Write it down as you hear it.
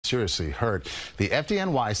seriously hurt. The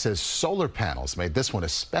FDNY says solar panels made this one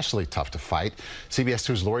especially tough to fight. CBS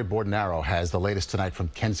 2's Lori Bordenaro has the latest tonight from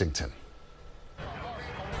Kensington.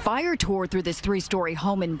 Fire tore through this three-story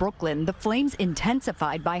home in Brooklyn. The flames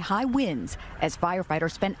intensified by high winds as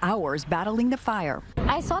firefighters spent hours battling the fire.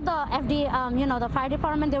 I saw the the fire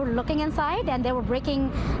department. They were looking inside and they were breaking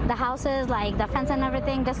the houses, like the fence and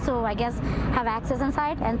everything, just to, I guess, have access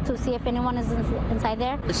inside and to see if anyone is inside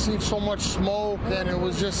there. I seen so much smoke and it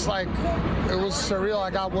was just like, it was surreal. I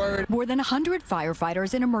got worried. More than 100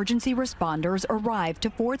 firefighters and emergency responders arrived to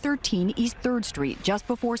 413 East 3rd Street just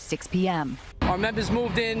before 6 p.m. Our members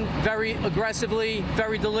moved in very aggressively,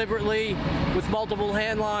 very deliberately, with multiple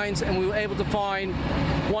landlines, and we were able to find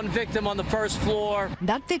one victim on the first floor.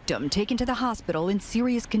 That victim taken to the hospital in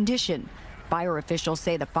serious condition. Fire officials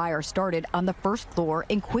say the fire started on the first floor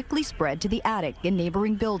and quickly spread to the attic and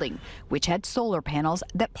neighboring building, which had solar panels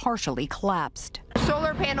that partially collapsed.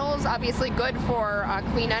 Solar panels, obviously good for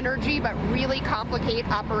clean energy, but really complicate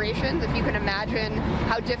operations. If you can imagine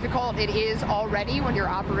how difficult it is already when you're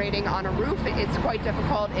operating on a roof, it's quite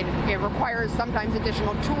difficult. It requires sometimes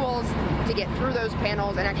additional tools to get through those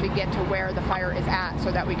panels and actually get to where the fire is at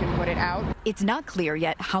so that we can put it out. It's not clear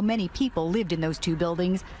yet how many people lived in those two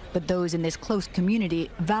buildings, but those in this close community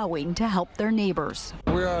vowing to help their neighbors.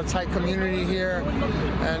 We're a tight community here,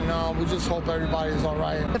 and we just hope everybody's all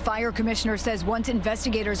right. The fire commissioner says once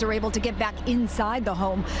investigators are able to get back inside the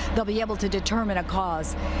home, they'll be able to determine a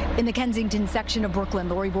cause. In the Kensington section of Brooklyn,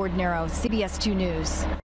 Lori Bordenaro, CBS 2 News.